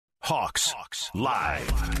Hawks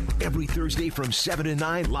Live. Every Thursday from 7 to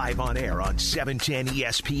 9, live on air on 710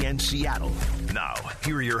 ESPN Seattle. Now,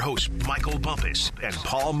 here are your hosts, Michael Bumpus and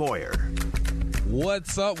Paul Moyer.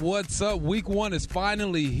 What's up? Week 1 is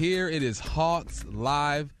finally here. It is Hawks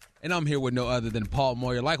Live, and I'm here with no other than Paul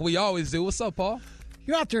Moyer, like we always do. What's up, Paul?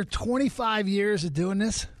 You know, after 25 years of doing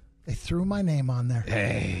this, they threw my name on there.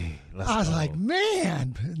 Hey, I was like,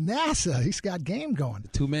 man, NASA, he's got game going.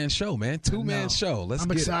 Two-man show, man. Two-man show.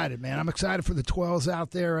 I'm excited, man. I'm excited for the 12s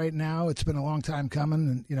out there right now. It's been a long time coming.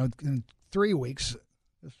 And, you know, in 2 weeks,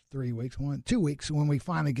 when we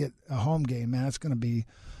finally get a home game, man, that's going to be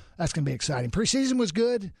exciting. Preseason was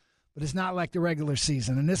good, but it's not like the regular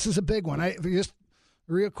season. And this is a big one. Just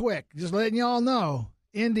real quick, just letting y'all know,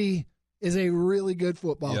 Indy is a really good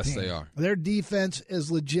football team. Yes, they are. Their defense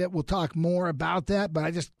is legit. We'll talk more about that,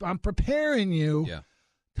 but I'm preparing you. Yeah.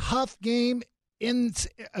 Tough game in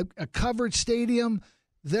a covered stadium.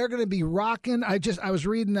 They're going to be rocking. I was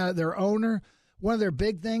reading their owner. One of their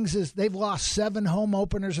big things is they've lost 7 home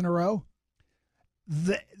openers in a row.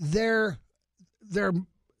 Their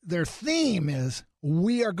theme is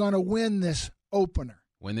we are going to win this opener.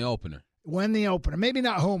 Win the opener. Maybe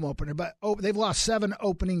not home opener, but they've lost 7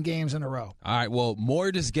 opening games in a row. All right, well,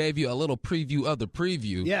 Moore just gave you a little preview of the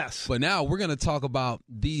preview. Yes. But now we're going to talk about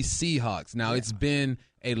these Seahawks. Now, It's been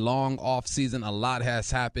a long offseason. A lot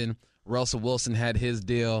has happened. Russell Wilson had his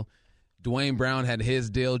deal. Dwayne Brown had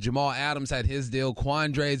his deal. Jamal Adams had his deal.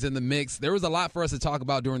 Quandre's in the mix. There was a lot for us to talk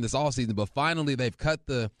about during this offseason, but finally they've cut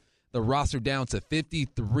the roster down to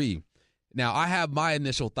 53. Now, I have my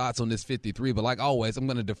initial thoughts on this 53, but like always, I'm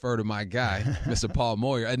going to defer to my guy, Mr. Paul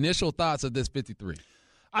Moyer. Initial thoughts of this 53.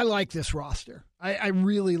 I like this roster. I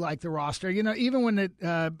really like the roster. You know, even when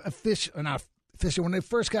when they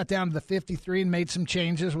first got down to the 53 and made some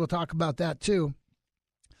changes, we'll talk about that too.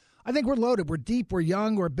 I think we're loaded. We're deep. We're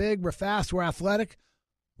young. We're big. We're fast. We're athletic.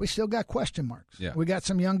 We still got question marks. Yeah. We got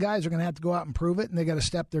some young guys who are going to have to go out and prove it, and they got to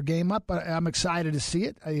step their game up. But I'm excited to see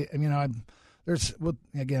it.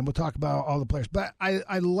 We'll talk about all the players. But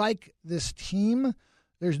I like this team.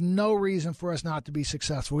 There's no reason for us not to be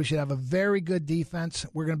successful. We should have a very good defense.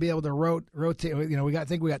 We're going to be able to rotate. You know, we got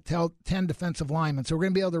 10 defensive linemen, so we're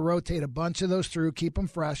going to be able to rotate a bunch of those through, keep them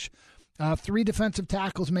fresh. 3 defensive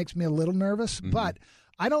tackles makes me a little nervous, but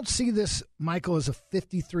I don't see this, Michael, as a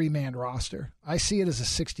 53-man roster. I see it as a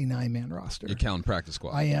 69-man roster. You're counting practice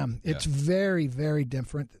squad. I am. Yeah. It's very, very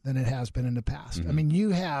different than it has been in the past. I mean,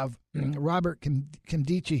 you have Robert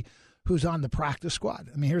Kimdichie, who's on the practice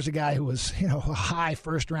squad. I mean, here's a guy who was, a high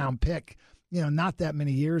first-round pick, not that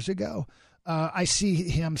many years ago. I see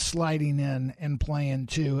him sliding in and playing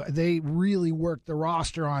too. They really worked the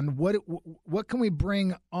roster on what can we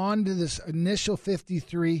bring onto this initial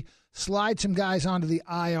 53. Slide some guys onto the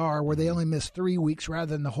IR where they only miss 3 weeks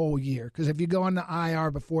rather than the whole year. Because if you go on the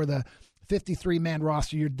IR before the 53-man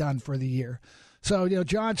roster, you're done for the year. So,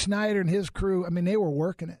 John Schneider and his crew, I mean, they were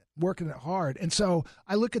working it hard. And so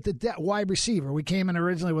I look at the wide receiver. We came in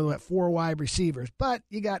originally with 4 wide receivers, but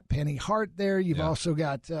you got Penny Hart there. You've also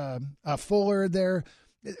got Fuller there.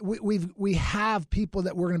 We have people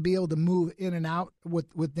that we're going to be able to move in and out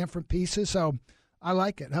with different pieces. So I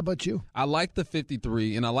like it. How about you? I like the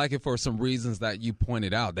 53, and I like it for some reasons that you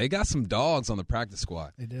pointed out. They got some dogs on the practice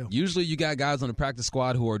squad. They do. Usually you got guys on the practice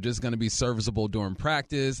squad who are just going to be serviceable during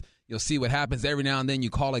practice. You'll see what happens every now and then.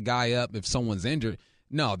 You call a guy up if someone's injured.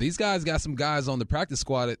 No, these guys got some guys on the practice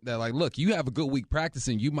squad that like, look, you have a good week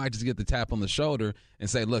practicing. You might just get the tap on the shoulder and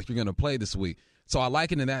say, look, you're going to play this week. So I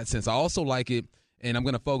like it in that sense. I also like it, and I'm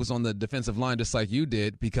going to focus on the defensive line just like you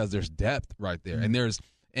did because there's depth right there. Mm-hmm.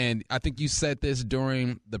 And I think you said this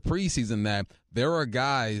during the preseason that there are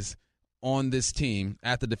guys on this team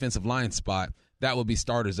at the defensive line spot that will be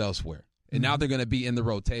starters elsewhere. And now they're going to be in the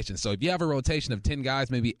rotation. So if you have a rotation of 10 guys,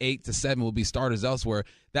 maybe 8 to 7 will be starters elsewhere.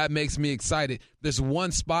 That makes me excited. There's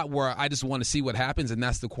one spot where I just want to see what happens, and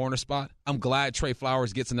that's the corner spot. I'm glad Trey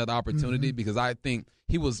Flowers gets another opportunity because I think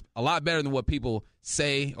he was a lot better than what people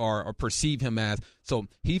say or perceive him as. So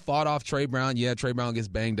he fought off Trey Brown. Yeah, Trey Brown gets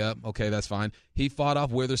banged up. Okay, that's fine. He fought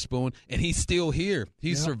off Witherspoon, and he's still here.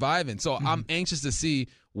 He's surviving. So I'm anxious to see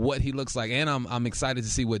what he looks like, and I'm excited to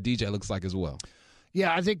see what DJ looks like as well.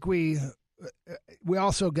 Yeah, I think we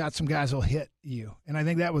also got some guys who'll hit you. And I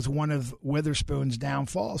think that was one of Witherspoon's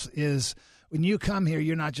downfalls is when you come here,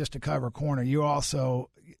 you're not just a cover corner. You also,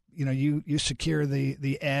 you secure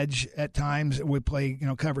the edge at times. We play,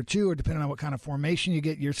 cover 2, or depending on what kind of formation you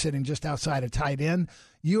get, you're sitting just outside of tight end.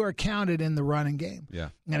 You are counted in the running game. Yeah.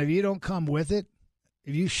 And if you don't come with it,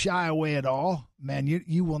 if you shy away at all, man,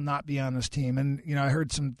 you will not be on this team. And, I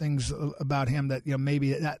heard some things about him that,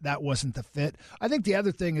 maybe that wasn't the fit. I think the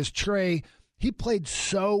other thing is Trey, he played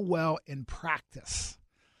so well in practice.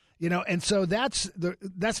 And so that's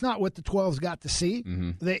not what the 12s got to see.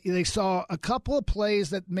 Mm-hmm. They saw a couple of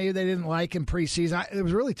plays that maybe they didn't like in preseason. It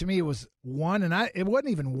was really, to me, it was one, and it wasn't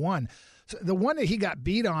even one. So the one that he got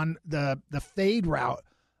beat on, the fade route,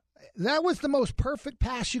 that was the most perfect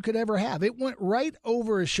pass you could ever have. It went right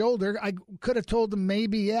over his shoulder. I could have told him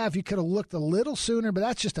maybe, if you could have looked a little sooner, but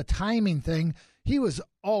that's just a timing thing. He was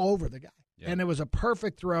all over the guy. Yeah. And it was a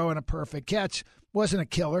perfect throw and a perfect catch. Wasn't a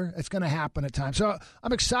killer. It's going to happen at times. So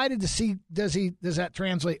I'm excited to see does that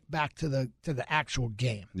translate back to the actual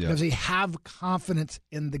game? Yeah. Does he have confidence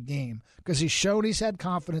in the game? Because he's shown he's had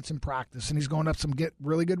confidence in practice, and he's going up some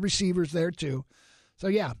really good receivers there too. So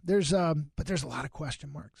yeah, there's a lot of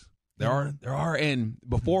question marks. There are, and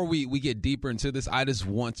before we get deeper into this, I just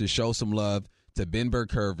want to show some love to Ben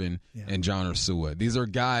Burke-Kirven and John Ursua. These are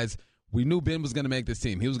guys, we knew Ben was going to make this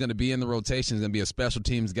team. He was going to be in the rotation. He's going to be a special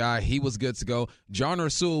teams guy. He was good to go. John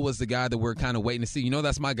Ursua was the guy that we're kind of waiting to see.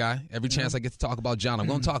 That's my guy. Every chance I get to talk about John, I'm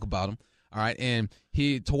going to talk about him. All right, and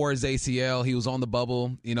he tore his ACL. He was on the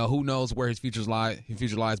bubble. Who knows where his future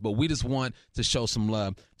lies, but we just want to show some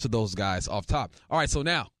love to those guys off top. All right, so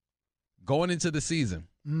now, going into the season,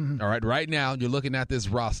 all right now you're looking at this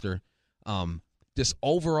roster. Just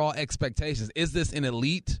overall expectations. Is this an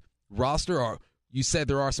elite roster, or you said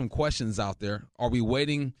there are some questions out there? Are we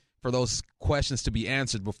waiting for those questions to be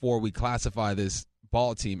answered before we classify this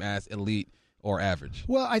ball team as elite or average?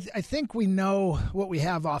 Well, I think we know what we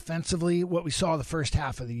have offensively, what we saw the first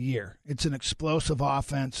half of the year. It's an explosive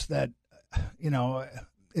offense that,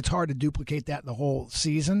 it's hard to duplicate that the whole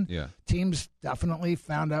season. Yeah. Teams definitely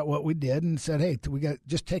found out what we did and said, hey, we got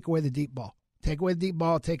just take away the deep ball. Take away the deep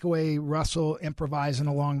ball, take away Russell improvising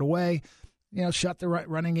along the way. Shut the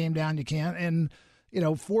running game down you can,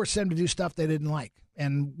 and, force them to do stuff they didn't like.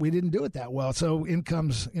 And we didn't do it that well. So in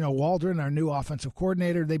comes, Waldron, our new offensive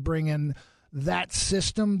coordinator. They bring in that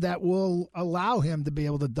system that will allow him to be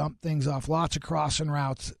able to dump things off, lots of crossing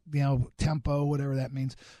routes, tempo, whatever that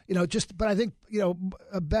means. But I think,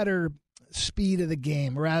 a better speed of the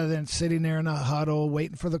game rather than sitting there in a huddle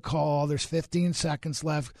waiting for the call. There's 15 seconds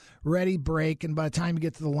left, ready, break, and by the time you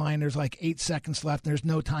get to the line, there's like 8 seconds left, and there's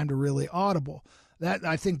no time to really audible. That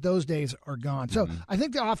I think those days are gone. So I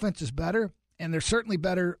think the offense is better, and they're certainly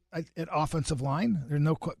better at offensive line. There's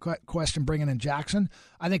no question bringing in Jackson.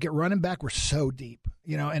 I think at running back, we're so deep,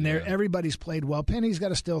 and everybody's played well. Penny's got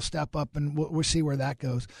to still step up, and we'll see where that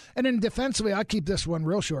goes. And then defensively, I'll keep this one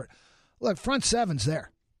real short. Look, front seven's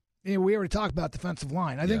there. We already talked about defensive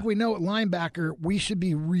line. I think we know at linebacker we should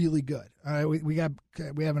be really good. We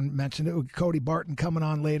haven't mentioned it. Cody Barton coming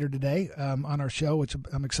on later today on our show, which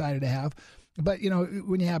I'm excited to have. But,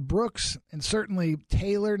 when you have Brooks and certainly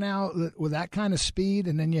Taylor now with that kind of speed,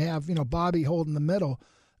 and then you have, Bobby holding the middle,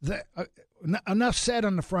 enough said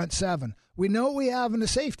on the front seven. We know what we have in the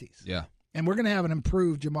safeties. Yeah. And we're going to have an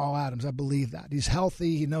improved Jamal Adams. I believe that. He's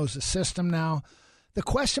healthy. He knows the system now. The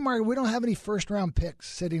question mark, we don't have any first-round picks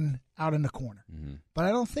sitting out in the corner. Mm-hmm. But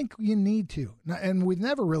I don't think you need to. And we've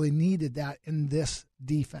never really needed that in this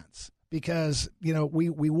defense because, we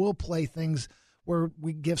will play things where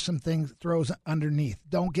we give some throws underneath.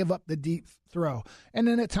 Don't give up the deep throw. And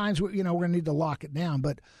then at times, we're going to need to lock it down.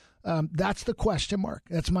 But that's the question mark.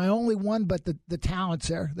 That's my only one, but the talent's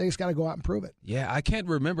there. They just got to go out and prove it. Yeah, I can't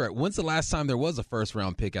remember. When's the last time there was a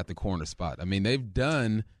first-round pick at the corner spot? I mean, they've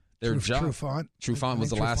done their job. Trufant was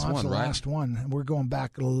the last one, right? Last one. And we're going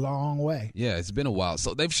back a long way. Yeah, it's been a while.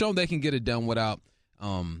 So they've shown they can get it done without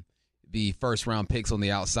the first-round picks on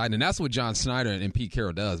the outside. And that's what John Snyder and Pete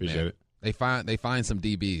Carroll does, Appreciate man. It. They find some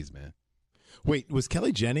DBs, man. Wait, was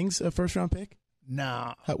Kelly Jennings a first-round pick?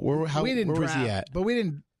 No. Where was he at? But we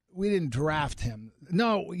didn't draft him.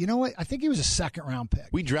 No, you know what? I think he was a second-round pick.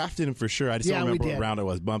 We drafted him for sure. I just don't remember what round it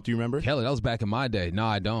was. Bump, do you remember? Kelly, that was back in my day. No,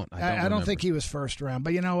 I don't. I don't think he was first round.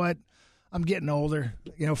 But you know what? I'm getting older.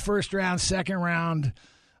 First round, second round.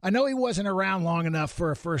 I know he wasn't around long enough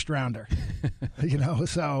for a first-rounder.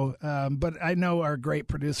 So but I know our great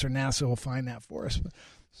producer, NASA, will find that for us.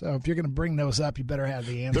 So if you're going to bring those up, you better have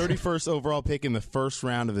the answer. 31st overall pick in the first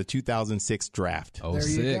round of the 2006 draft.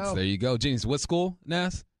 06. There you go. James, what school,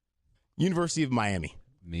 Nas? University of Miami.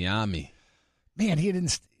 Miami. Man, he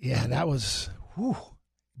didn't. Yeah, that was. Whew.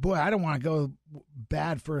 boy, I don't want to go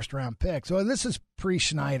bad first-round pick. So this is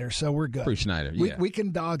pre-Schneider, so we're good. Pre-Schneider, yeah. We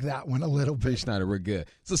can dog that one a little bit. Pre-Schneider, we're good.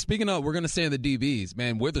 So speaking of, we're going to stay in the DBs,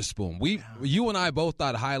 man, Witherspoon. You and I both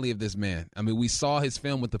thought highly of this man. I mean, we saw his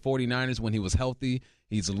film with the 49ers when he was healthy.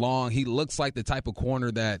 He's long. He looks like the type of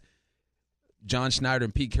corner that John Schneider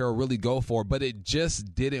and Pete Carroll really go for, but it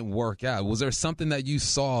just didn't work out. Was there something that you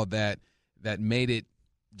saw that made it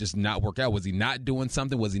just not work out? Was he not doing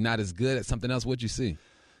something? Was he not as good at something else? What'd you see?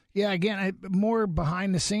 Yeah, again, more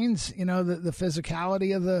behind the scenes, the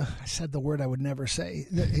physicality of I said the word I would never say,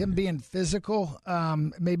 him being physical,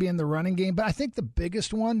 maybe in the running game. But I think the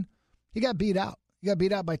biggest one, he got beat out. He got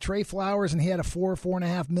beat out by Trey Flowers, and he had a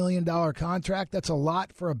 $4.5 million contract. That's a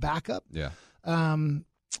lot for a backup. Yeah.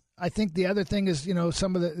 I think the other thing is,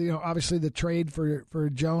 some of the, obviously the trade for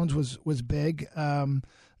Jones was big.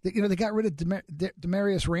 They got rid of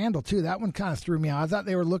Demarius Randall, too. That one kind of threw me out. I thought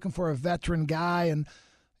they were looking for a veteran guy. And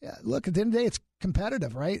look, at the end of the day, it's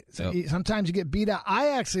competitive, right? So sometimes you get beat out. I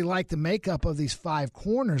actually like the makeup of these 5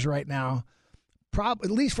 corners right now,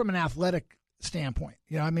 at least from an athletic standpoint.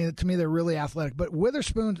 To me, they're really athletic. But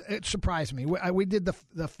Witherspoon, it surprised me. We did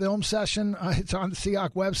the film session. It's on the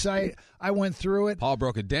Seahawk website. I went through it. Paul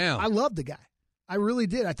broke it down. I loved the guy. I really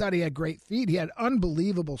did. I thought he had great feet. He had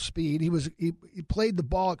unbelievable speed. He played the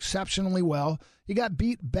ball exceptionally well. He got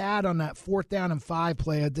beat bad on that 4th down and 5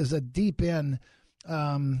 play. There's a deep end,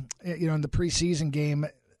 in the preseason game.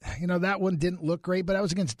 That one didn't look great, but that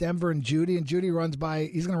was against Denver and Judy. And Judy he's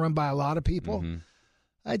going to run by a lot of people. Mm-hmm.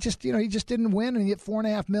 He just didn't win, and you get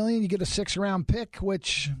 $4.5 million. You get a 6th-round pick,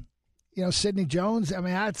 which, Sidney Jones. I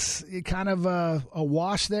mean, that's kind of a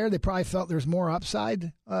wash there. They probably felt there's more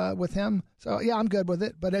upside with him. So yeah, I'm good with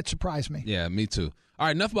it, but it surprised me. Yeah, me too. All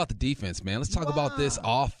right, enough about the defense, man. Let's talk about this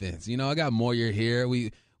offense. I got Moyer here.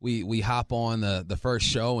 We hop on the first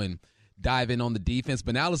show and dive in on the defense,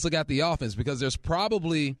 but now let's look at the offense because there's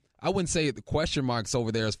probably, I wouldn't say the question marks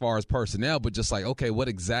over there as far as personnel, but just like, okay, what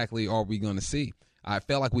exactly are we going to see? I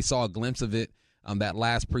felt like we saw a glimpse of it that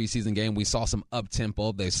last preseason game. We saw some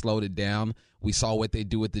up-tempo. They slowed it down. We saw what they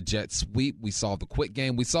do with the jet sweep. We saw the quick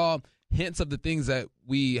game. We saw hints of the things that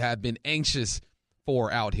we have been anxious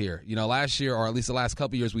for out here. Last year, or at least the last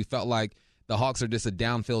couple of years, we felt like the Hawks are just a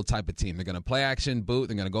downfield type of team. They're going to play action, boot.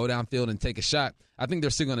 They're going to go downfield and take a shot. I think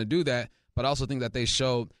they're still going to do that, but I also think that they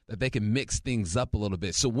showed that they can mix things up a little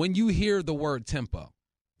bit. So when you hear the word tempo,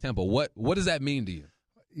 what does that mean to you?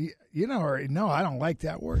 Already know I don't like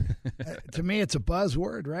that word. To me, it's a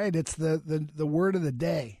buzzword, right? It's the word of the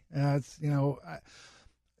day.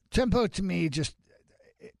 Tempo to me just,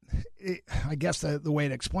 I guess the way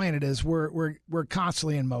to explain it is we're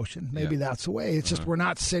constantly in motion. Maybe that's the way. It's just we're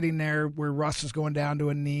not sitting there where Russ is going down to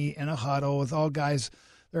a knee in a huddle with all guys,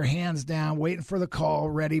 their hands down, waiting for the call,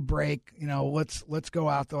 ready, break. Let's go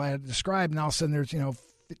out the way I described, and all of a sudden there's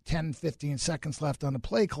 10, 15 seconds left on the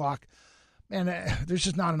play clock. And there's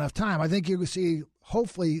just not enough time. I think you can see,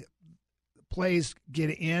 hopefully, plays get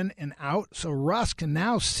in and out. So Russ can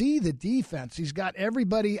now see the defense. He's got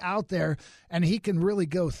everybody out there, and he can really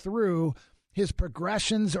go through his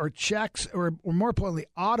progressions or checks or more importantly,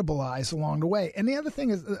 audibilize along the way. And the other thing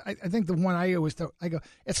is, I think the one I always thought, I go,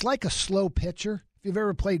 it's like a slow pitcher. If you've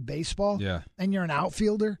ever played baseball and you're an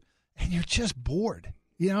outfielder and you're just bored.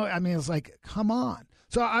 It's like, come on.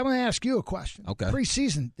 So I'm going to ask you a question. Okay.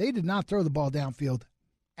 Preseason, they did not throw the ball downfield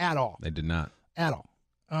at all. They did not. At all.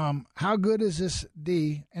 How good is this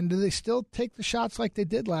D? And do they still take the shots like they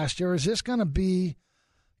did last year? Or is this going to be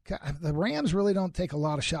 – the Rams really don't take a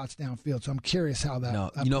lot of shots downfield, so I'm curious how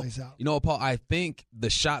that plays out. Paul, I think the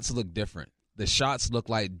shots look different. The shots look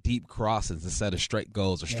like deep crosses instead of straight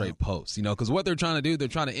goals or straight posts, because what they're trying to do, they're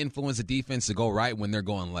trying to influence the defense to go right when they're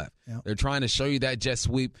going left. Yep. They're trying to show you that jet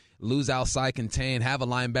sweep, lose outside, contain, have a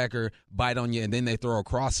linebacker bite on you, and then they throw a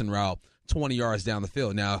crossing route 20 yards down the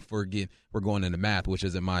field. Now, if we're going into math, which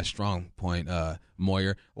isn't my strong point,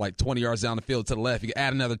 Moyer, like 20 yards down the field to the left, you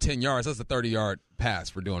add another 10 yards, that's a 30-yard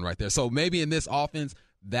pass we're doing right there. So maybe in this offense,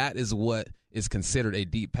 that is what is considered a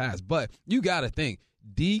deep pass. But you got to think,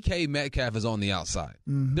 DK Metcalf is on the outside.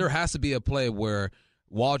 Mm-hmm. There has to be a play where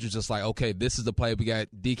Waldron's just like, okay, this is the play. We got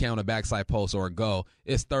DK on the backside post or a go.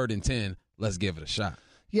 It's 3rd and 10. Let's give it a shot.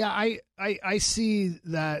 Yeah, I see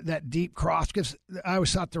that deep cross because I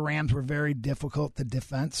always thought the Rams were very difficult to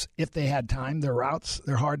defense if they had time. Their routes,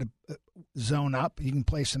 they're hard to zone up. You can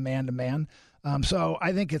play some man-to-man. So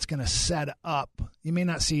I think it's going to set up. You may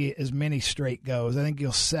not see as many straight goes. I think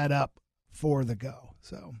you'll set up for the go.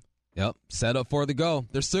 So Yep, set up for the go.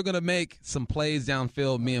 They're still going to make some plays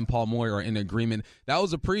downfield. Me and Paul Moyer are in agreement. That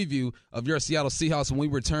was a preview of your Seattle Seahawks. When we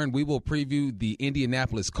return, we will preview the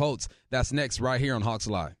Indianapolis Colts. That's next right here on Hawks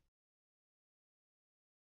Live.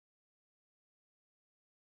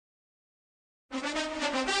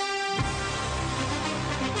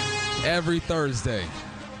 Every Thursday,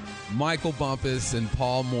 Michael Bumpus and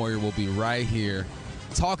Paul Moyer will be right here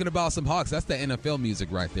talking about some Hawks. That's the NFL music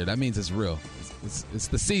right there. That means it's real. It's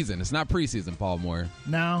the season. It's not preseason, Paul Moyer.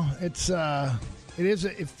 No, it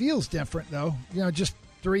feels different though. Just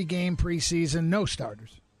 3-game preseason, no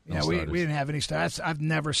starters. We didn't have any starters. I've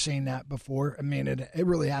never seen that before. I mean, it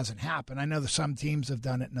really hasn't happened. I know that some teams have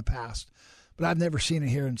done it in the past, but I've never seen it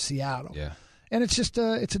here in Seattle. Yeah. And it's just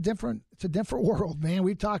it's a different world, man.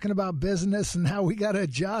 We're talking about business and how we got to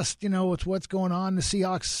adjust. It's what's going on. The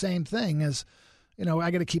Seahawks, same thing as.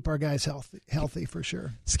 I got to keep our guys healthy for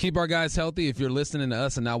sure. Let's keep our guys healthy. If you're listening to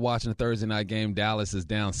us and not watching the Thursday night game, Dallas is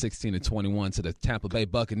down 16-21 to the Tampa Bay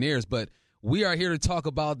Buccaneers. But we are here to talk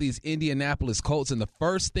about these Indianapolis Colts. And the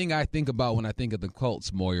first thing I think about when I think of the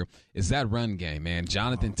Colts, Moyer, is that run game, man.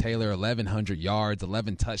 Jonathan Taylor, 1,100 yards,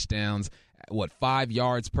 11 touchdowns, 5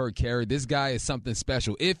 yards per carry. This guy is something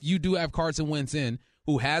special. If you do have Carson Wentz in,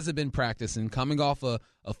 who hasn't been practicing, coming off a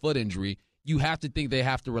foot injury, you have to think they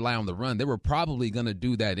have to rely on the run. They were probably going to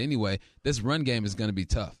do that anyway. This run game is going to be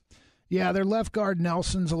tough. Yeah, their left guard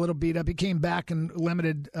Nelson's a little beat up. He came back and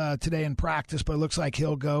limited today in practice, but it looks like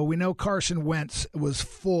he'll go. We know Carson Wentz was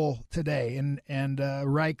full today, and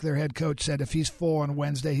Reich, their head coach, said if he's full on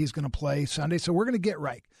Wednesday, he's going to play Sunday. So we're going to get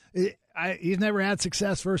Reich. He's never had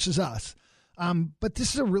success versus us. But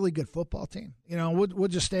this is a really good football team. We'll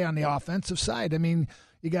just stay on the offensive side. I mean,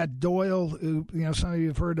 you got Doyle, who some of you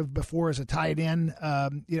have heard of before as a tight end.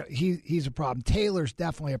 He's a problem. Taylor's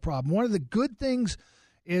definitely a problem. One of the good things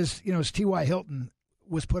is T.Y. Hilton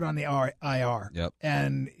was put on the IR. Yep.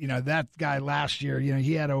 And that guy last year,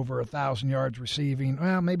 he had over 1,000 yards receiving.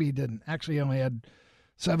 Well, maybe he didn't. Actually, he only had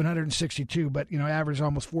 762, but averaged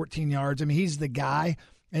almost 14 yards. I mean, he's the guy.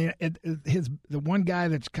 And the one guy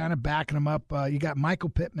that's kind of backing him up, you got Michael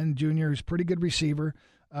Pittman Jr., who's a pretty good receiver.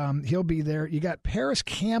 He'll be there. You got Paris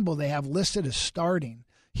Campbell they have listed as starting.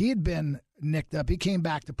 He had been nicked up. He came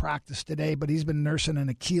back to practice today, but he's been nursing an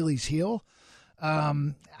Achilles heel.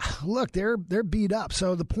 Look, they're beat up.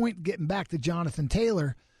 So the point, getting back to Jonathan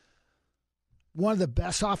Taylor, one of the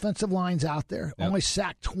best offensive lines out there, Yep. only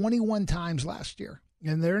sacked 21 times last year.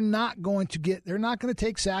 And they're not going to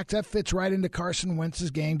take sacks. That fits right into Carson Wentz's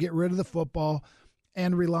game. Get rid of the football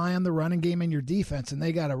and rely on the running game and your defense. And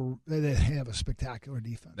they have a spectacular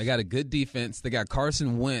defense. They got a good defense. They got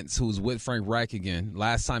Carson Wentz, who's with Frank Reich again.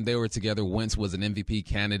 Last time they were together, Wentz was an MVP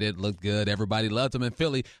candidate, looked good. Everybody loved him in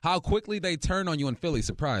Philly. How quickly they turned on you in Philly.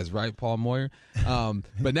 Surprise, right, Paul Moyer?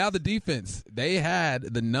 But now the defense. They had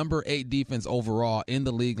the number 8 defense overall in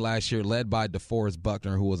the league last year, led by DeForest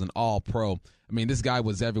Buckner, who was an all-pro. I mean, this guy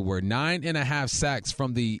was everywhere. 9.5 sacks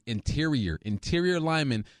from the interior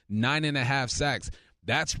lineman, 9.5 sacks.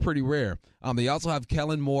 That's pretty rare. They also have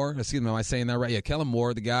Kellen Moore. Excuse me, am I saying that right? Yeah, Kellen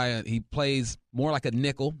Moore, the guy, he plays more like a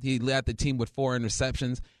nickel. He led the team with 4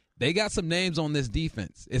 interceptions. They got some names on this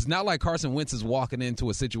defense. It's not like Carson Wentz is walking into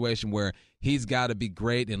a situation where he's got to be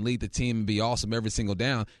great and lead the team and be awesome every single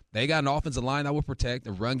down. They got an offensive line that will protect,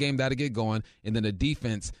 a run game that'll get going, and then a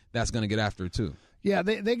defense that's going to get after it too. Yeah,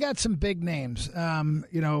 they got some big names.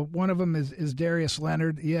 One of them is Darius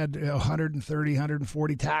Leonard. He had 130,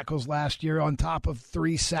 140 tackles last year on top of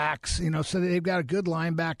 3 sacks. So they've got a good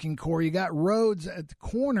linebacking core. You got Rhodes at the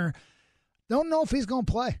corner. Don't know if he's going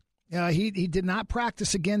to play. He did not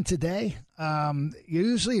practice again today.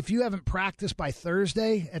 Usually if you haven't practiced by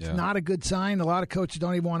Thursday, it's not a good sign. A lot of coaches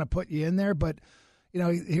don't even want to put you in there, but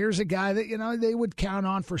here's a guy that, they would count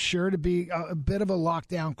on for sure to be a bit of a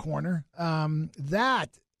lockdown corner.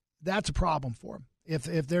 That's a problem for them if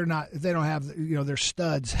they don't have, their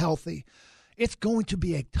studs healthy. It's going to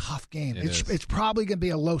be a tough game. It's probably going to be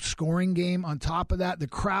a low-scoring game. On top of that, the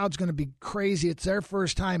crowd's going to be crazy. It's their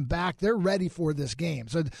first time back. They're ready for this game.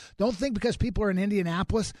 So don't think because people are in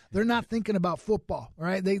Indianapolis, they're not thinking about football,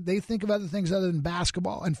 right? They think of other things other than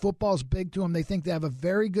basketball, and football's big to them. They think they have a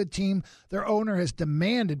very good team. Their owner has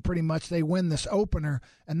demanded pretty much they win this opener,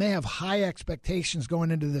 and they have high expectations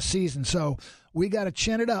going into the season. So we got to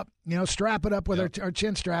chin it up, strap it up with our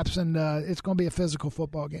chin straps, and it's going to be a physical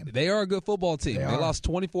football game. They are a good football team. They lost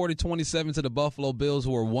 24-27 to the Buffalo Bills,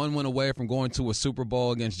 who are 1 win away from going to a Super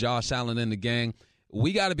Bowl against Josh Allen and the gang.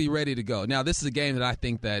 We got to be ready to go. Now, this is a game that I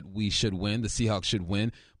think that we should win. The Seahawks should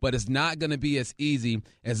win, but it's not going to be as easy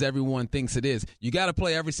as everyone thinks it is. You got to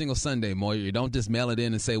play every single Sunday, Moyer. You don't just mail it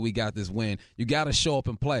in and say we got this win. You got to show up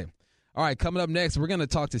and play. All right, coming up next, we're going to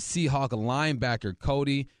talk to Seahawk linebacker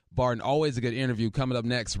Cody Barton. Always a good interview coming up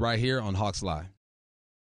next right here on Hawks Live.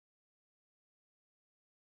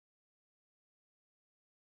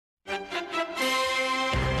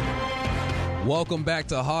 Welcome back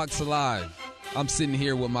to Hawks Live. I'm sitting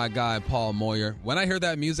here with my guy, Paul Moyer. When I hear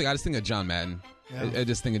that music, I just think of John Madden. Yeah. I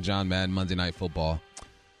just think of John Madden, Monday Night Football.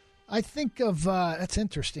 I think of that's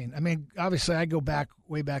interesting. I mean, obviously, I go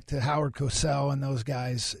way back to Howard Cosell and those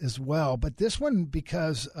guys as well. But this one,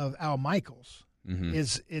 because of Al Michaels,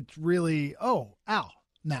 it's really Al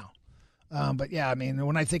now. But yeah, I mean,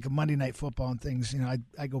 when I think of Monday Night Football and things,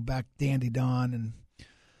 I go back Dandy Don and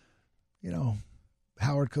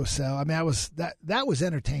Howard Cosell. I mean, that was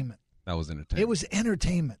entertainment. That was entertainment. It was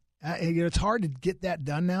entertainment. It's hard to get that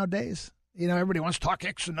done nowadays. Everybody wants to talk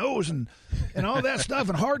X and O's and all that stuff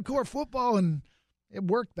and hardcore football, and it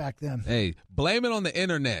worked back then. Hey, blame it on the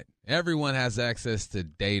internet. Everyone has access to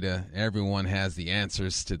data. Everyone has the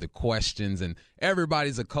answers to the questions, and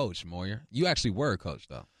everybody's a coach, Moyer. You actually were a coach,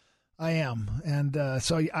 though. I am, and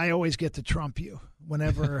so I always get to trump you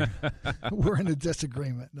whenever we're in a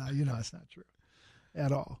disagreement. No, it's not true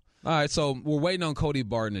at all. All right, so we're waiting on Cody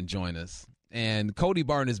Barton to join us. And Cody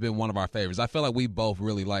Barton has been one of our favorites. I feel like we both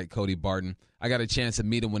really like Cody Barton. I got a chance to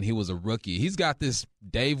meet him when he was a rookie. He's got this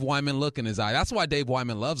Dave Wyman look in his eye. That's why Dave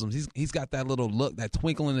Wyman loves him. He's got that little look, that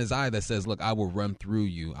twinkle in his eye that says, look, I will run through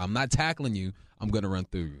you. I'm not tackling you. I'm going to run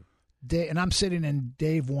through you. And I'm sitting in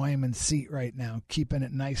Dave Wyman's seat right now, keeping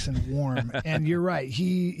it nice and warm. And you're right.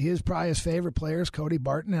 His probably his favorite player is Cody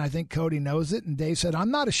Barton, and I think Cody knows it. And Dave said,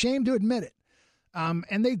 I'm not ashamed to admit it.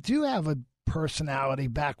 And they do have a personality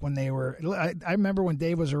back when they were – I remember when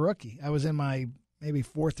Dave was a rookie. I was in my maybe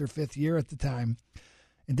fourth or fifth year at the time.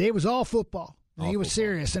 And Dave was all football. And he was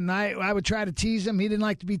serious. And I would try to tease him. He didn't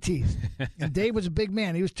like to be teased. And Dave was a big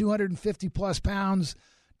man. He was 250-plus pounds.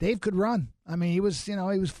 Dave could run. I mean, he was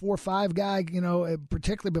 4'5" guy,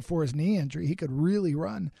 particularly before his knee injury. He could really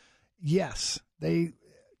run. Yes,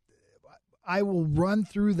 I will run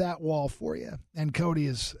through that wall for you. And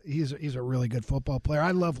Cody he's a really good football player.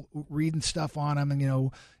 I love reading stuff on him,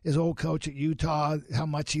 and his old coach at Utah, how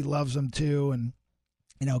much he loves him too. And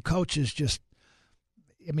coach is just,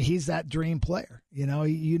 I mean, he's that dream player.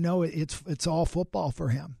 It's all football for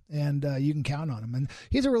him, and you can count on him. And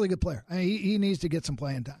he's a really good player. I mean, he needs to get some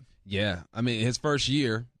playing time. Yeah, I mean, his first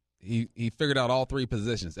year, he figured out all three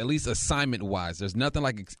positions, at least assignment-wise. There's nothing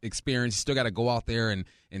like experience. You still got to go out there and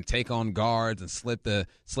take on guards and slip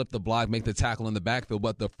the block, make the tackle in the backfield.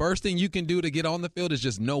 But the first thing you can do to get on the field is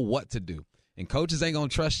just know what to do. And coaches ain't going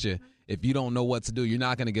to trust you if you don't know what to do. You're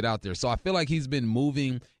not going to get out there. So I feel like he's been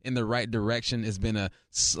moving in the right direction. It's been a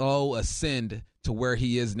slow ascend to where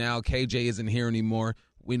he is now. KJ isn't here anymore.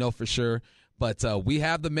 We know for sure. But we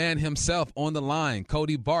have the man himself on the line,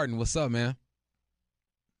 Cody Barton. What's up, man?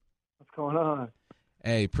 What's going on?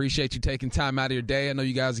 Hey, appreciate you taking time out of your day. I know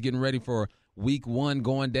you guys are getting ready for week 1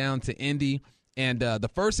 going down to Indy. And the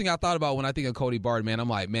first thing I thought about when I think of Cody Barton, man, I'm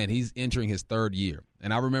like, man, he's entering his 3rd year.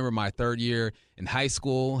 And I remember my 3rd year in high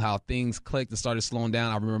school, how things clicked and started slowing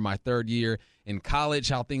down. I remember my 3rd year in college,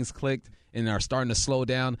 how things clicked and are starting to slow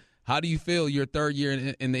down. How do you feel your 3rd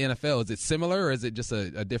year in the NFL? Is it similar or is it just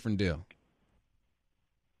a different deal?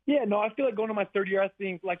 Yeah, no, I feel like going to my 3rd year, I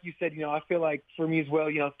think, like you said, I feel like for me as well,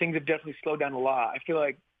 things have definitely slowed down a lot. I feel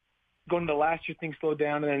like going to the last year, things slowed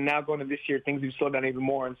down, and then now going to this year, things have slowed down even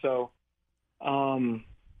more. And so, I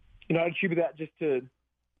attribute that just to,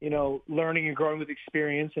 learning and growing with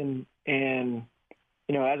experience and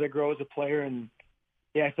as I grow as a player. And,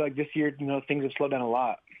 yeah, I feel like this year, things have slowed down a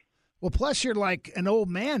lot. Well, plus you're like an old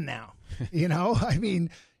man now, I mean,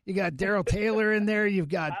 you got Darrell Taylor in there. You've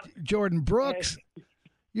got Jordan Brooks.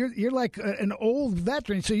 You're like an old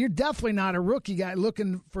veteran, so you're definitely not a rookie guy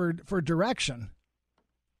looking for direction.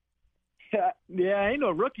 Yeah, I ain't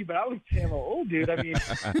no rookie, but I would say I'm an old dude. I mean,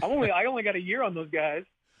 I only got a year on those guys.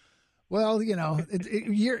 Well,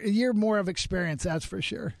 you're more of experience, that's for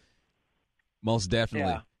sure. Most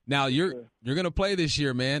definitely. Yeah. Now you're going to play this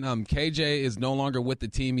year, man. KJ is no longer with the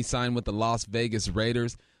team. He signed with the Las Vegas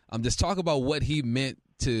Raiders. Just talk about what he meant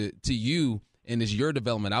to you and is your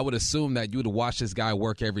development. I would assume that you would watch this guy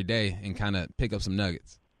work every day and kind of pick up some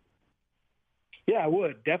nuggets. Yeah, I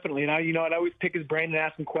would, definitely. And I'd always pick his brain and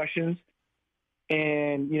ask him questions.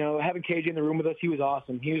 And, having KJ in the room with us, he was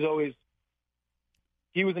awesome. He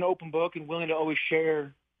was an open book and willing to always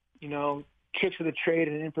share, tricks of the trade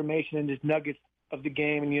and information and just nuggets of the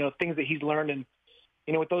game and, things that he's learned. And,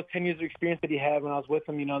 with those 10 years of experience that he had when I was with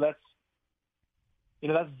him,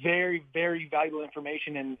 that's very, very valuable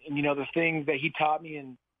information. And, the things that he taught me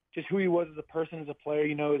and just who he was as a person, as a player,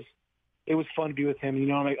 is it was fun to be with him. You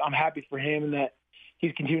know, I'm happy for him and that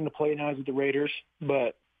he's continuing to play now. He's with the Raiders.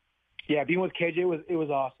 But yeah, being with KJ it was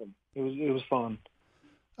awesome. It was fun.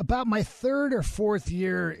 About my third or fourth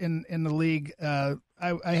year in the league, I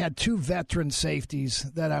had two veteran safeties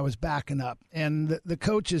that I was backing up, and the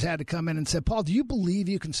coaches had to come in and said, "Paul, do you believe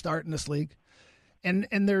you can start in this league?" And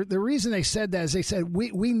the reason they said that is they said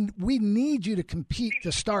we need you to compete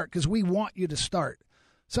to start because we want you to start.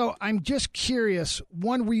 So I'm just curious.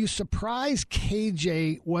 One, were you surprised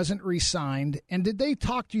KJ wasn't re-signed, and did they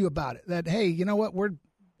talk to you about it? That hey, you know what,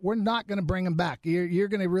 we're not going to bring him back. You're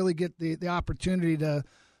going to really get the opportunity to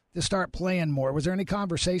start playing more. Was there any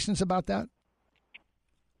conversations about that?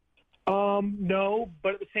 No,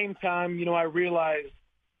 but at the same time, you know, I realized,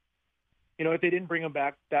 you know, if they didn't bring him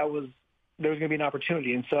back, there was going to be an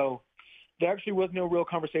opportunity. And so there actually was no real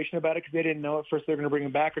conversation about it because they didn't know at first they were going to bring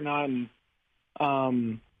him back or not. And,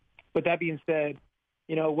 but that being said,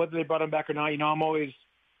 you know, whether they brought him back or not, you know, I'm always,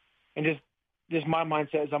 and just my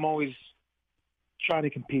mindset is I'm always trying to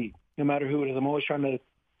compete no matter who it is. I'm always trying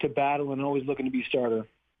to battle and always looking to be a starter.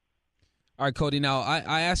 All right, Cody, now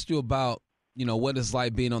I asked you about, you know, what it's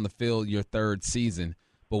like being on the field your third season.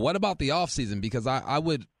 But what about the offseason? Because I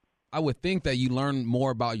would think that you learn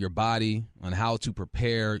more about your body, on how to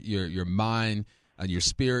prepare your mind, your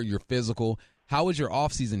spirit, your physical. How has your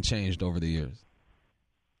offseason changed over the years?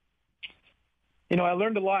 You know, I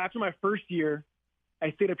learned a lot. After my first year,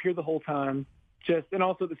 I stayed up here the whole time. And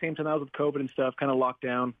also at the same time, I was with COVID and stuff, kind of locked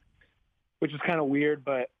down, which is kind of weird.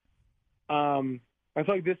 But I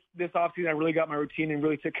feel like this offseason I really got my routine and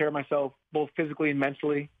really took care of myself, both physically and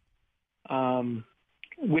mentally.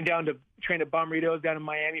 Went down to train at Bombritos down in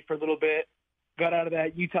Miami for a little bit. Got out of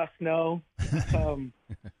that Utah snow.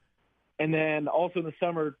 And then also in the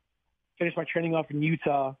summer, finished my training off in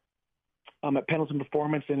Utah at Pendleton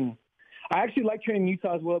Performance. And I actually like training in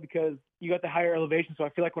Utah as well because you got the higher elevation. So I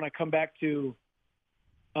feel like when I come back down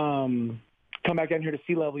here to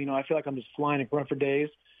sea level, you know, I feel like I'm just flying and run for days.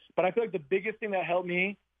 But I feel like the biggest thing that helped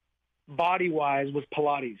me body-wise was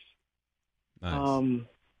Pilates. Nice.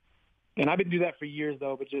 And I've been doing that for years,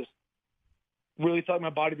 though, but just really felt like my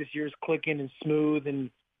body this year is clicking and smooth and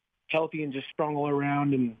healthy and just strong all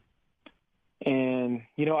around. And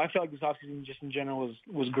you know, I felt like this offseason just in general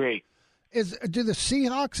was great. Do the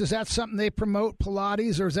Seahawks, is that something they promote,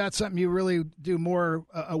 Pilates, or is that something you really do more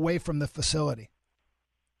away from the facility?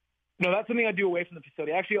 No, that's something I do away from the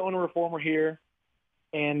facility. I actually own a reformer here.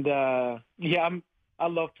 And, I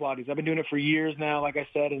love Pilates. I've been doing it for years now, like I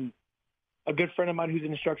said, and a good friend of mine who's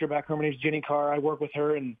an instructor back home, her name's Jenny Carr. I work with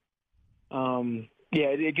her, and,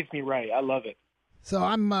 it gets me right. I love it. So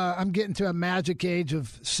I'm getting to a magic age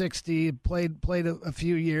of 60, played a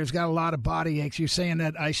few years, got a lot of body aches. You're saying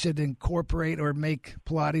that I should incorporate or make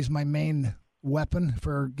Pilates my main weapon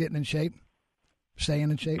for getting in shape, staying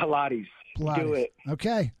in shape? Pilates. Do it.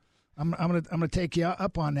 Okay. I'm gonna take you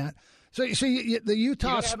up on that. So the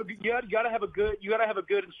Utah. You gotta have a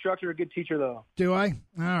good instructor, a good teacher, though. Do I?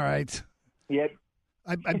 All right. Yeah.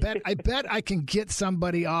 I bet I can get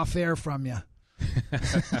somebody off air from you.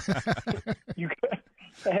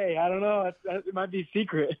 Hey, I don't know. It might be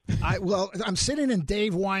secret. I'm sitting in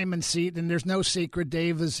Dave Wyman's seat, and there's no secret.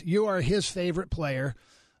 You are his favorite player.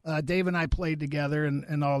 Dave and I played together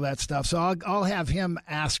and all that stuff. So I'll have him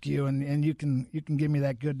ask you, and you can give me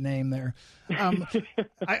that good name there.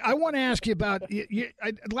 I want to ask you about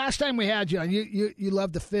last time we had you on. You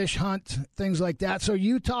love to fish, hunt, things like that. So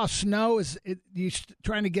Utah snow you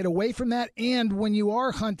trying to get away from that? And when you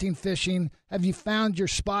are hunting, fishing, have you found your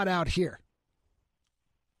spot out here?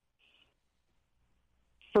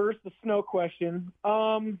 First, the snow question.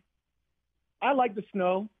 I like the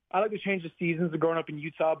snow. I like to change the seasons of growing up in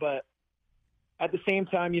Utah, but at the same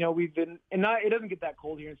time, you know, it doesn't get that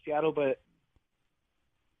cold here in Seattle, but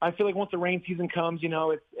I feel like once the rain season comes, you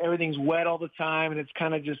know, everything's wet all the time, and it's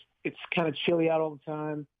kind of chilly out all the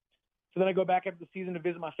time. So then I go back after the season to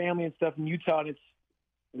visit my family and stuff in Utah, and it's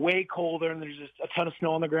way colder, and there's just a ton of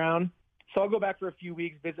snow on the ground. So I'll go back for a few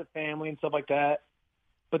weeks, visit family and stuff like that.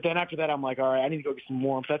 But then after that, I'm like, all right, I need to go get some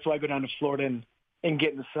warmth. That's why I go down to Florida and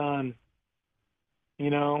get in the sun. You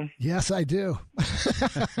know? Yes, I do.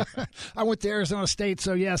 I went to Arizona State,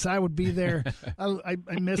 so yes, I would be there. I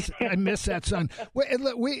miss that sun.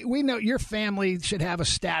 We know your family should have a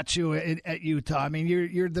statue at Utah. I mean,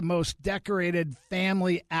 you're the most decorated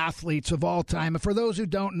family athletes of all time. And for those who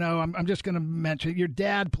don't know, I'm just going to mention your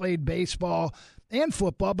dad played baseball and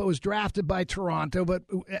football, but was drafted by Toronto. But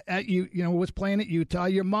was playing at Utah.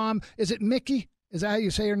 Your mom, is it Mickey? Is that how you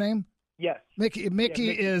say her name? Yes. Mickey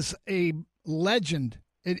is a legend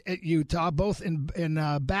at Utah, both in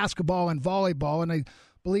basketball and volleyball, and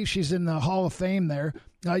believe she's in the Hall of Fame there.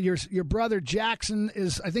 Your brother Jackson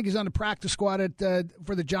I think he's on the practice squad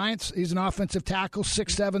for the Giants. He's an offensive tackle,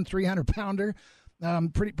 6'7", 300-pounder.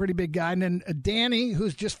 Pretty big guy. And then Danny,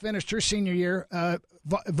 who's just finished her senior year,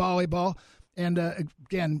 volleyball, and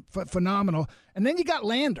again, phenomenal. And then you got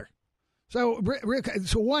Lander. So, Rick,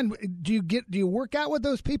 one, do you work out with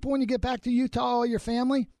those people when you get back to Utah, all your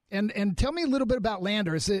family? And tell me a little bit about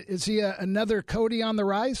Lander. Is he another Cody on the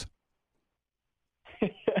rise?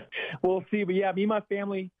 We'll see. But, yeah, me and my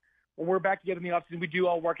family, when we're back together in the offseason, we do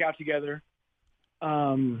all work out together.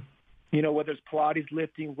 Whether it's Pilates,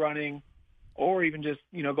 lifting, running, or even just,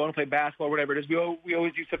 going to play basketball or whatever it is. We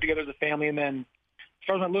always do stuff together as a family. And then as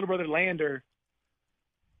far as my little brother Lander,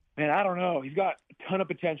 man, I don't know. He's got a ton of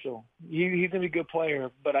potential. He's going to be a good player,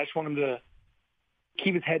 but I just want him to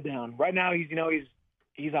keep his head down. Right now, he's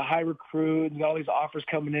a high recruit. He's got all these offers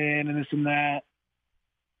coming in and this and that.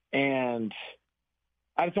 And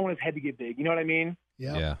I just don't want his head to get big. You know what I mean?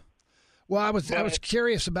 Yeah. Well, I was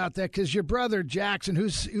curious about that because your brother Jackson,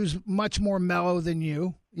 who's much more mellow than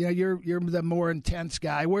you, you're the more intense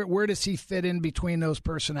guy. Where does he fit in between those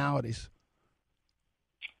personalities?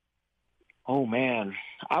 Oh man,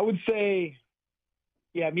 I would say,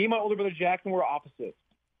 me and my older brother Jackson were opposites,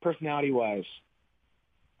 personality-wise.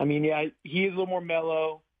 I mean, yeah, he is a little more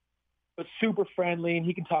mellow, but super friendly, and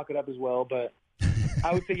he can talk it up as well. But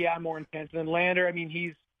I would say, I'm more intense. And then Lander, I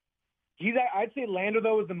mean, I'd say Lander,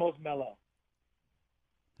 though, is the most mellow.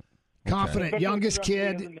 Confident, especially youngest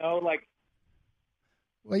kid.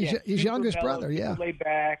 He's youngest mellow, brother, yeah. Laid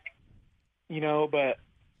back, but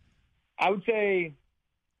I would say,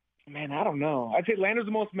 man, I don't know. I'd say Lander's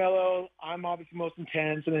the most mellow. I'm obviously most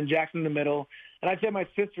intense, and then Jackson in the middle. And I'd say my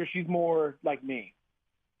sister, she's more like me.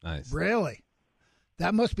 Nice. Really?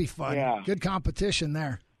 That must be fun. Yeah. Good competition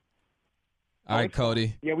there. All right,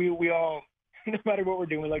 Cody. Yeah, we all, no matter what we're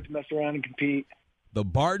doing, we like to mess around and compete. The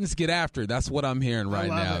Bartons get after. That's what I'm hearing right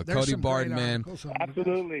now. Cody Barton, man.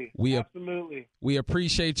 Absolutely. We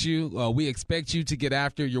appreciate you. We expect you to get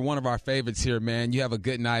after. You're one of our favorites here, man. You have a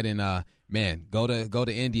good night, and man, go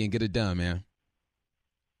to Indy and get it done, man.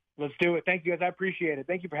 Let's do it. Thank you, guys. I appreciate it.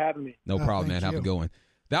 Thank you for having me. No problem, man. Have a good one.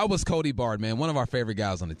 That was Cody Bard, man, one of our favorite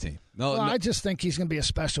guys on the team. I just think he's going to be a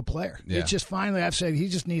special player. Yeah. It's just finally, I've said he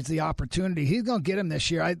just needs the opportunity. He's going to get him this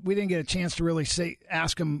year. We didn't get a chance to really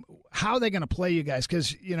ask him how they're going to play you guys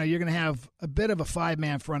because you're going to have a bit of a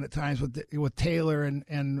five-man front at times with Taylor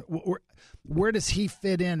and where does he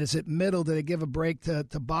fit in? Is it middle? Do they give a break to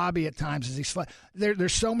Bobby at times? Is he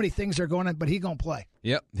there's so many things that are going on, but he's going to play.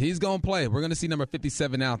 Yep, he's going to play. We're going to see number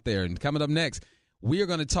 57 out there. And coming up next, we are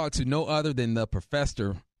going to talk to no other than the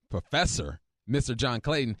professor, Mr. John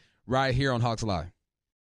Clayton, right here on Hawks Live.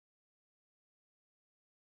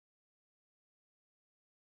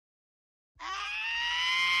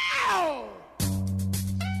 Ow!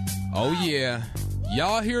 Oh, yeah.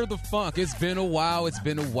 Y'all hear the funk. It's been a while,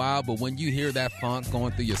 but when you hear that funk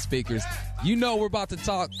going through your speakers, you know we're about to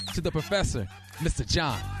talk to the professor, Mr.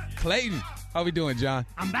 John Clayton. How we doing, John?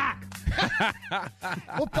 I'm back.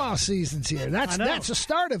 Football season's here. That's the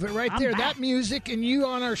start of it right there. Back. That music and you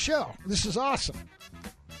on our show. This is awesome.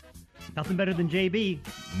 Nothing better than JB.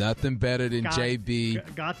 Nothing better than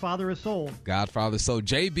JB. Godfather of Soul. Godfather of Soul.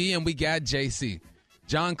 JB, and we got JC.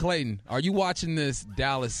 John Clayton, are you watching this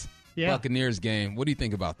Dallas Buccaneers game? What do you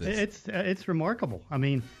think about this? It's remarkable. I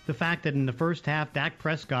mean, the fact that in the first half, Dak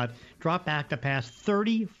Prescott dropped back to pass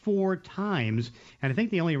 34 times, and I think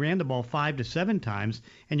they only ran the ball 5 to 7 times,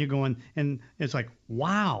 and you're going, and it's like,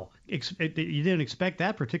 wow. You didn't expect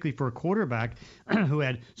that, particularly for a quarterback who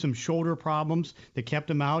had some shoulder problems that kept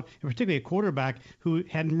him out, and particularly a quarterback who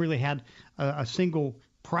hadn't really had a single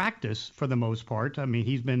practice for the most part. I mean,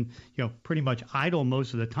 he's been, pretty much idle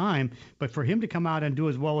most of the time, but for him to come out and do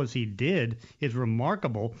as well as he did is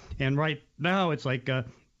remarkable. And right now it's like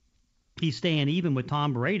he's staying even with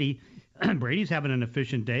Tom Brady. Brady's having an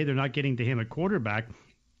efficient day. They're not getting to him at quarterback,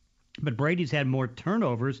 but Brady's had more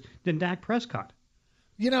turnovers than Dak Prescott.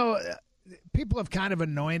 People have kind of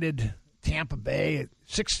anointed Tampa Bay at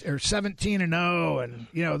 17-0, and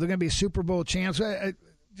they're going to be a Super Bowl chance.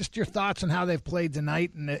 Just your thoughts on how they've played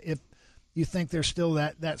tonight, and if you think they're still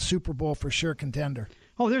that Super Bowl for sure contender.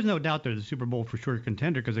 Oh, there's no doubt they're the Super Bowl for sure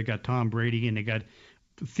contender because they got Tom Brady and they got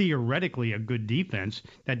theoretically a good defense.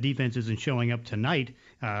 That defense isn't showing up tonight.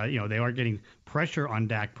 They are getting pressure on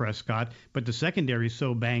Dak Prescott, but the secondary is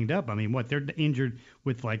so banged up. I mean, they're injured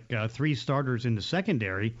with like 3 starters in the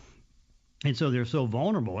secondary. And so they're so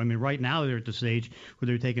vulnerable. I mean, right now they're at the stage where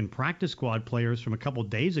they're taking practice squad players from a couple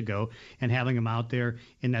days ago and having them out there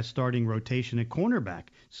in that starting rotation at cornerback.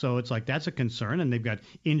 So it's like that's a concern, and they've got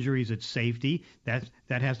injuries at safety. That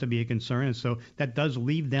has to be a concern, and so that does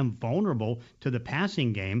leave them vulnerable to the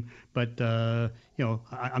passing game. But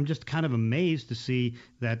I'm just kind of amazed to see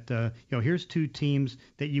that here's two teams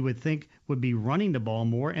that you would think would be running the ball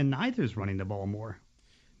more, and neither's running the ball more.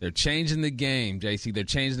 They're changing the game, JC. They're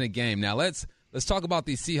changing the game. Now let's talk about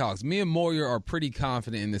these Seahawks. Me and Moyer are pretty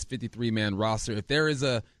confident in this 53-man roster. If there is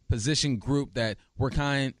a position group that we're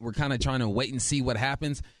kind of trying to wait and see what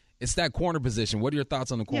happens, it's that corner position. What are your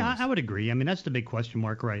thoughts on the corners? Yeah, I would agree. I mean, that's the big question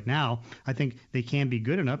mark right now. I think they can be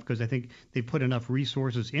good enough because I think they put enough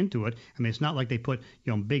resources into it. I mean, it's not like they put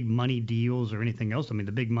big money deals or anything else. I mean,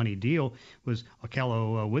 the big money deal was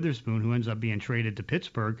Akello Witherspoon, who ends up being traded to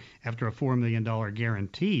Pittsburgh after a $4 million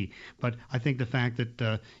guarantee. But I think the fact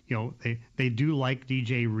that they do like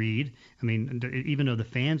DJ Reed. I mean, even though the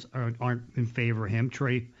fans aren't in favor of him,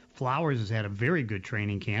 Trey Flowers has had a very good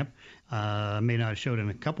training camp. May not have showed in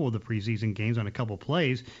a couple of the preseason games on a couple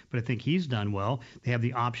plays, but I think he's done well. They have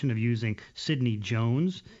the option of using Sidney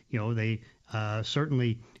Jones. They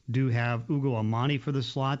certainly do have Ugo Amani for the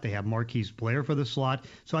slot. They have Marquise Blair for the slot.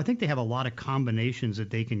 So I think they have a lot of combinations that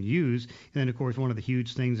they can use. And then, of course, one of the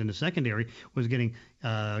huge things in the secondary was getting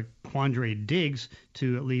Quandre Diggs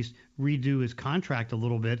to at least redo his contract a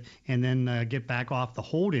little bit and then get back off the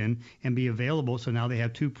hold-in and be available. So now they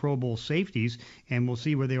have two Pro Bowl safeties, and we'll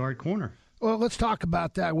see where they are at corner. Well, let's talk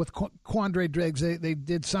about that with Quandre Diggs. They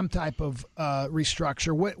did some type of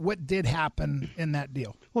restructure. What did happen in that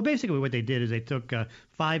deal? Well, basically what they did is they took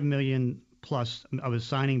 $5 million plus of his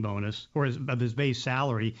signing bonus, or of his base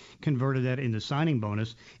salary, converted that into signing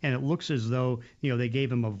bonus, and it looks as though they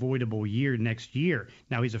gave him a voidable year next year.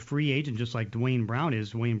 Now he's a free agent, just like Dwayne Brown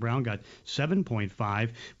is. Dwayne Brown got 7.5,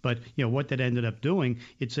 but what that ended up doing,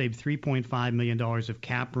 it saved $3.5 million of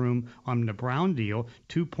cap room on the Brown deal,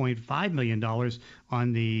 $2.5 million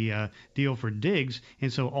on the deal for Diggs,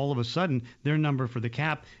 and so all of a sudden their number for the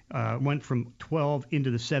cap went from 12 into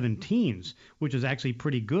the 17s, which is actually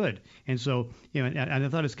pretty good. And so, and I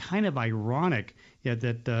thought it's kind of ironic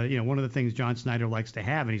that one of the things John Snyder likes to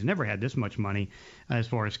have, and he's never had this much money as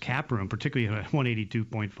far as cap room, particularly a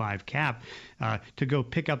 182.5 cap, to go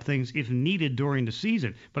pick up things if needed during the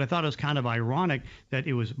season. But I thought it was kind of ironic that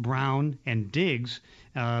it was Brown and Diggs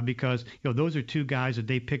because those are two guys that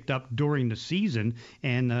they picked up during the season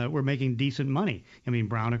and were making decent money. I mean,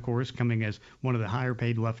 Brown, of course, coming as one of the higher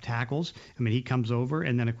paid left tackles. I mean, he comes over,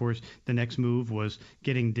 and then, of course, the next move was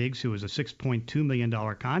getting Diggs, who was a $6.2 million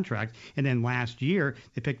contract. And then last year,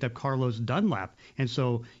 they picked up Carlos Dunlap. And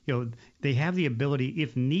so, they have the ability,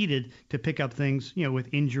 if needed, to pick up things, with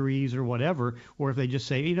injuries or whatever, or if they just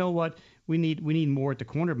say, you know what, we need more at the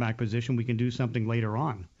cornerback position, we can do something later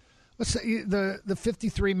on. Let's say the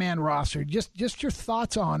 53-man roster, just your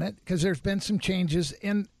thoughts on it, because there's been some changes.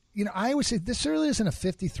 And, I always say this really isn't a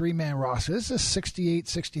 53-man roster. This is a 68,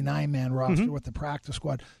 69-man roster with the practice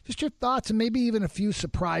squad. Just your thoughts and maybe even a few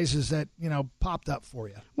surprises that, popped up for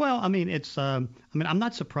you. Well, I mean, I'm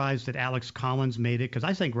not surprised that Alex Collins made it, because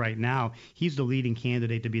I think right now he's the leading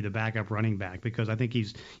candidate to be the backup running back, because I think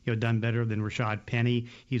he's done better than Rashad Penny.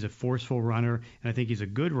 He's a forceful runner, and I think he's a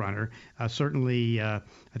good runner. Certainly, I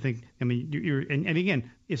think, and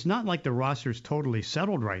again, it's not like the roster's totally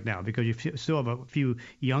settled right now, because you still have a few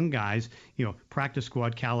young guys, practice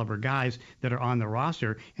squad caliber guys that are on the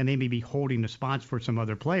roster, and they may be holding the spots for some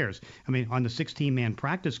other players. I mean, on the 16-man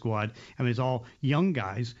practice squad, it's all young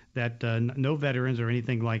guys that no veterans or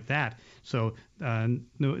anything like that. So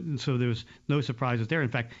there's no surprises there. In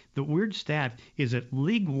fact, the weird stat is that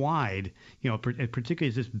league-wide, particularly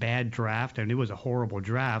as this bad draft, and it was a horrible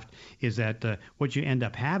draft, is that what you end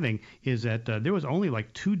up having is that there was only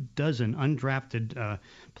like 24 undrafted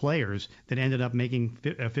players that ended up making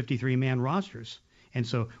 53-man rosters. And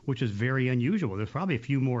so, which is very unusual. There's probably a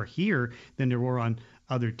few more here than there were on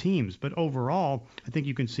other teams. But overall, I think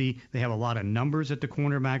you can see they have a lot of numbers at the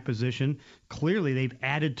cornerback position. Clearly, they've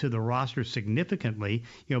added to the roster significantly,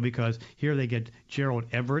 because here they get Gerald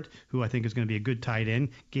Everett, who I think is going to be a good tight end,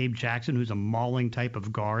 Gabe Jackson, who's a mauling type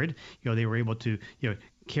of guard. They were able to,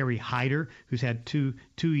 Kerry Hyder, who's had two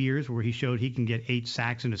years where he showed he can get 8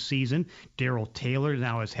 sacks in a season. Darrell Taylor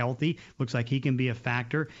now is healthy. Looks like he can be a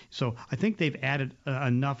factor. So I think they've added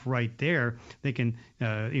enough right there. They can,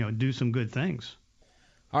 do some good things.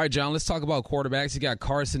 All right, John, let's talk about quarterbacks. You got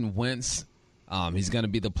Carson Wentz. He's going to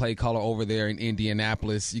be the play caller over there in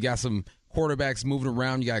Indianapolis. You got some quarterbacks moving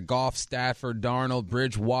around. You got Goff, Stafford, Darnold,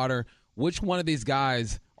 Bridgewater. Which one of these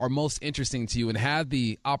guys are most interesting to you and have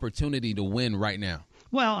the opportunity to win right now?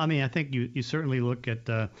 Well, I mean, I think you certainly look at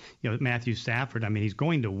Matthew Stafford. I mean, he's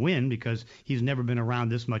going to win because he's never been around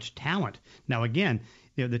this much talent. Now, again,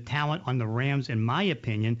 the talent on the Rams, in my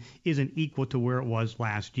opinion, isn't equal to where it was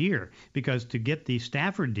last year. Because to get the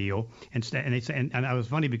Stafford deal, and I was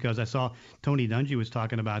funny because I saw Tony Dungy was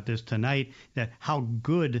talking about this tonight, that how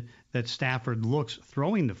good that Stafford looks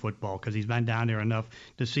throwing the football because he's been down there enough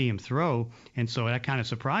to see him throw, and so that kind of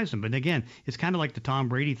surprised him. But again, it's kind of like the Tom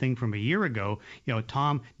Brady thing from a year ago.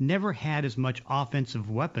 Tom never had as much offensive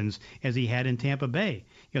weapons as he had in Tampa Bay.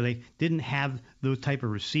 They didn't have those type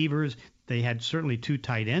of receivers. They had certainly 2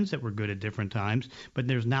 tight ends that were good at different times, but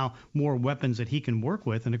there's now more weapons that he can work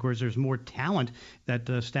with, and of course there's more talent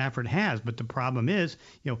that Stafford has. But the problem is,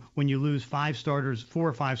 when you lose 4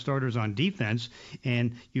 or 5 starters on defense,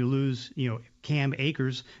 and you lose, Cam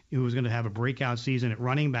Akers, who was going to have a breakout season at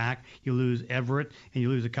running back, you lose Everett, and you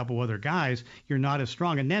lose a couple other guys, you're not as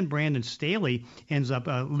strong. And then Brandon Staley ends up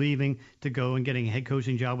leaving to go and getting a head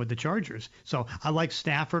coaching job with the Chargers. So I like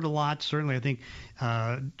Stafford a lot. Certainly, I think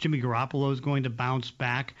Jimmy Garoppolo is going to bounce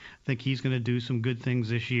back. I think he's going to do some good things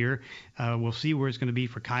this year. We'll see where it's going to be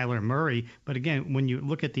for Kyler Murray. But again, when you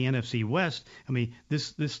look at the NFC West, I mean,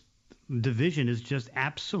 this division is just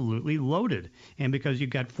absolutely loaded. And because you've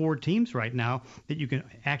got 4 teams right now that you can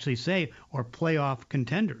actually say are playoff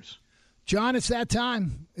contenders. John, it's that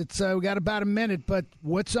time. It's we got about a minute, but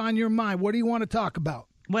what's on your mind? What do you want to talk about?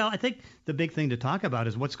 Well, I think the big thing to talk about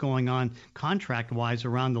is what's going on contract-wise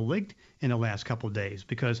around the league in the last couple of days.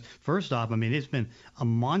 Because first off, I mean, it's been a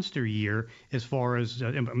monster year as far as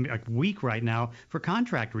a week right now for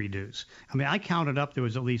contract redos. I mean, I counted up there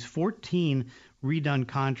was at least 14 redone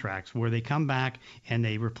contracts where they come back and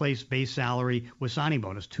they replace base salary with signing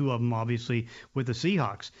bonus. 2 of them, obviously, with the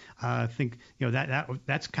Seahawks. I think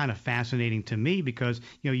that's kind of fascinating to me because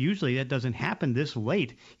usually that doesn't happen this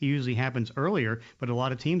late. It usually happens earlier, but a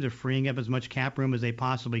lot of teams are freeing up as much cap room as they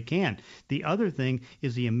possibly can. The other thing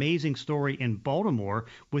is the amazing story in Baltimore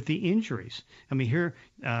with the injuries. I mean, here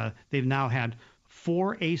they've now had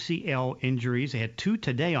 4 ACL injuries. They had 2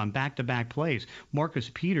 today on back-to-back plays.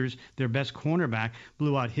 Marcus Peters, their best cornerback,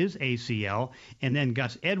 blew out his ACL, and then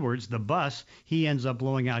Gus Edwards, the bus, he ends up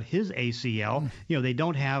blowing out his ACL. They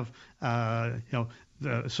don't have,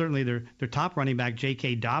 certainly their top running back,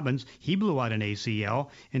 J.K. Dobbins, he blew out an ACL,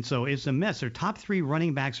 and so it's a mess. Their top 3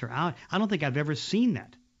 running backs are out. I don't think I've ever seen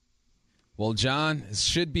that. Well, John, it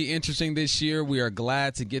should be interesting this year. We are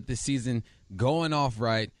glad to get the season going off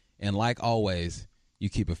right, and like always, you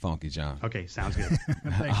keep it funky, John. Okay, sounds good.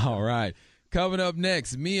 All right. Coming up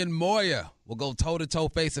next, me and Moya will go toe-to-toe,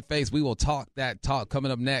 face-to-face. We will talk that talk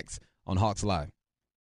coming up next on Hawks Live.